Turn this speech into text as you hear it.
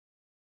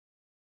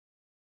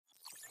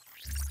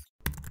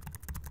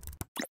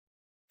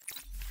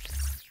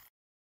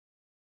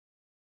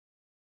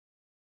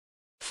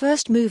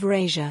First Mover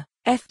Asia,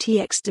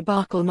 FTX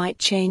debacle might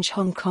change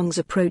Hong Kong's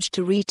approach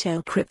to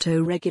retail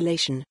crypto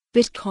regulation.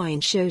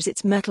 Bitcoin shows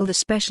its mettle. The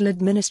Special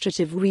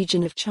Administrative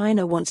Region of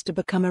China wants to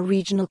become a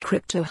regional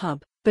crypto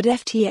hub, but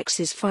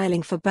FTX's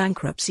filing for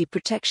bankruptcy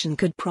protection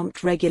could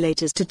prompt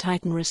regulators to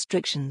tighten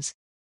restrictions.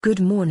 Good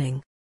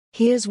morning.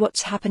 Here's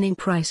what's happening: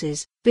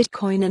 prices,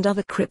 Bitcoin and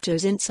other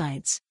cryptos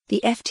insights.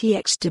 The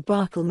FTX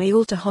debacle may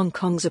alter Hong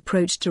Kong's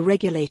approach to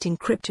regulating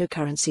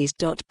cryptocurrencies.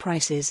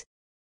 Prices.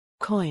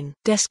 Coin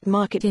Desk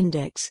Market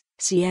Index,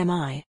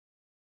 CMI.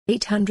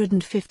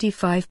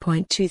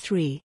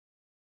 855.23.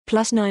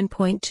 Plus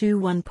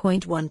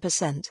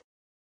 9.21.1%.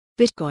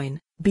 Bitcoin,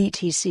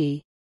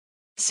 BTC.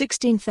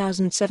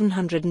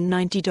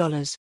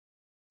 $16,790.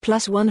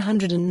 Plus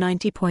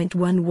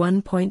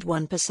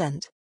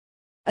 190.11.1%.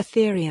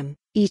 Ethereum,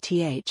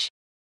 ETH.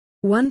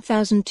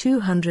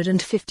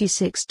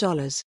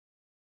 $1,256.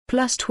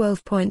 Plus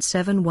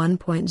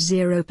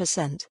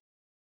 12.71.0%.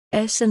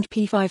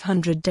 S&P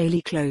 500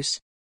 daily close.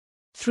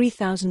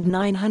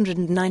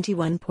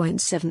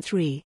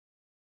 3,991.73.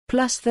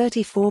 Plus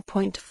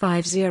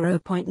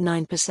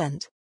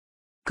 34.50.9%.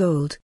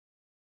 Gold.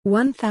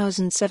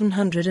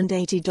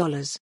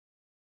 $1,780.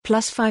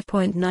 Plus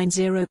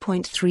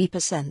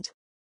 5.90.3%.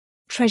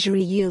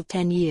 Treasury yield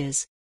 10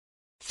 years.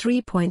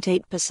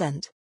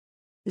 3.8%.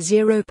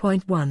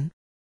 0.1.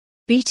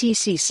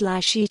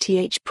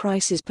 BTC/ETH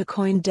prices per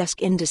CoinDesk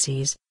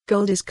indices.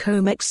 Gold is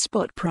COMEX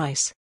spot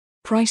price.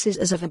 Prices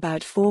as of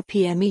about 4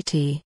 p.m. ET.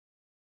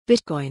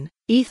 Bitcoin,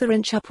 Ether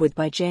inch upward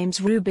by James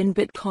Rubin.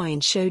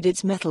 Bitcoin showed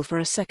its mettle for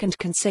a second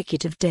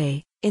consecutive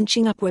day,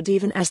 inching upward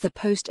even as the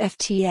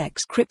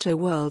post-FTX crypto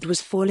world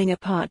was falling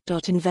apart.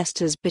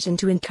 Investors bit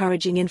into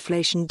encouraging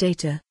inflation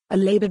data, a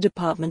Labor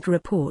Department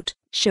report,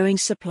 showing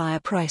supplier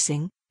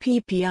pricing,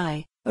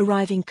 PPI,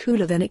 arriving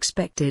cooler than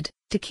expected.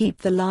 To keep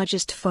the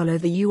largest, follow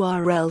the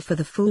URL for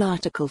the full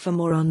article. For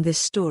more on this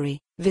story,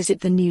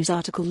 visit the news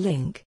article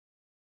link.